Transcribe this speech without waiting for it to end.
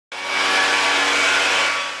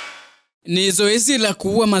Ni zoezi la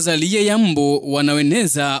kuua mazalia ya mbu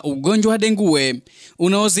wanaoeneza ugonjwa wa dengue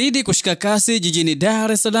unaozidi kushika kasi jijini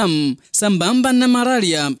Dar es Salaam sambamba na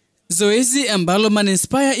malaria. Zoezi ambalo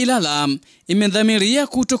Manispaa ya Ilala imedhamiria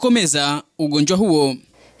kutokomeza ugonjwa huo.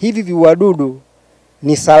 Hivi viwadudu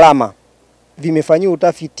ni salama. Vimefanyiwa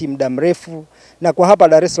utafiti muda mrefu na kwa hapa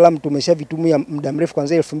Dar es Salaam tumeshavitumia muda mrefu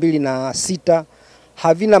kuanzia 2006.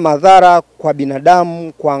 Havina madhara kwa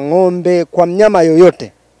binadamu, kwa ng'ombe, kwa mnyama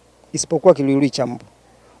yoyote isipokuwa kiluilui cha mbu.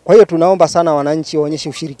 Kwa hiyo tunaomba sana wananchi waonyeshe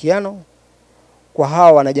ushirikiano kwa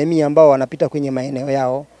hawa wanajamii ambao wanapita kwenye maeneo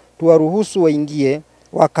yao, tuwaruhusu waingie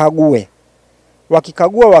wakague.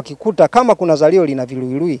 Wakikagua wakikuta kama kuna zalio lina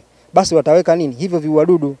viluilui, basi wataweka nini? Hivyo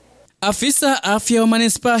viwadudu. Afisa afya wa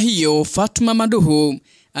Manispaa hiyo Fatuma Maduhu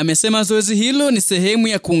amesema zoezi hilo ni sehemu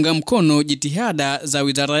ya kuunga mkono jitihada za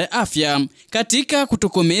Wizara ya Afya katika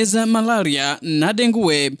kutokomeza malaria na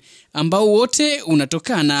dengue ambao wote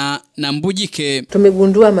unatokana na mbu jike.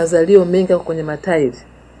 Tumegundua mazalio mengi kwenye matairi,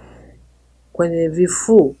 kwenye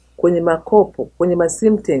vifuu, kwenye makopo, kwenye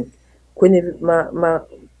masimtank, kwenye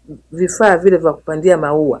vifaa vile vya kupandia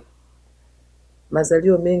maua.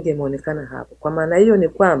 Mazalio mengi yameonekana hapo. Kwa maana hiyo ni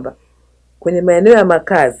kwamba kwenye maeneo ya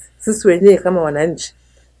makazi sisi wenyewe kama wananchi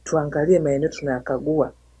tuangalie maeneo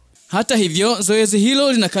tunayakagua. Hata hivyo zoezi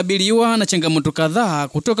hilo linakabiliwa na changamoto kadhaa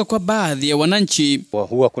kutoka kwa baadhi ya wananchi.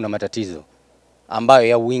 Huwa kuna matatizo ambayo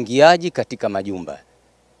ya uingiaji katika majumba.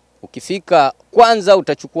 Ukifika kwanza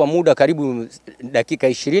utachukua muda karibu dakika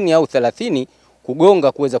 20 au 30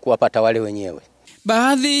 kugonga kuweza kuwapata wale wenyewe.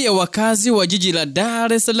 Baadhi ya wakazi wa jiji la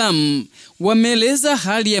Dar es Salaam wameeleza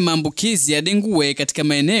hali ya maambukizi ya dengue katika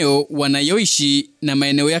maeneo wanayoishi na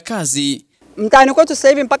maeneo ya kazi. Mtaani kwetu sasa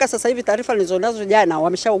hivi mpaka sasa hivi taarifa nilizonazo jana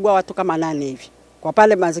wameshaugua watu kama 8 hivi. Kwa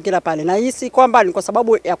pale mazingira pale. Na hisi kwamba ni kwa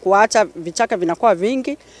sababu ya kuacha vichaka vinakuwa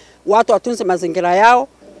vingi, watu watunze mazingira yao.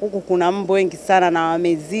 Huku kuna mbu wengi sana na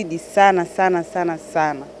wamezidi sana.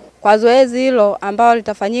 Kwa zoezi hilo ambalo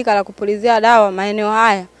litafanyika la kupulizia dawa maeneo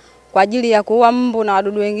haya kwa ajili ya kuua mbu na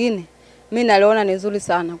wadudu wengine, mimi naliona ni nzuri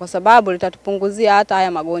sana kwa sababu litatupunguzia hata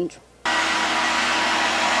haya magonjwa.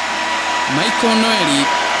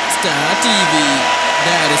 Star TV,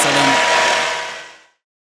 Dar es Salaam.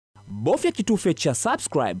 Bofya kitufe cha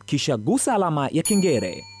subscribe kisha gusa alama ya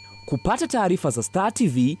kengele kupata taarifa za Star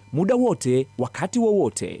TV muda wote wakati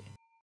wowote.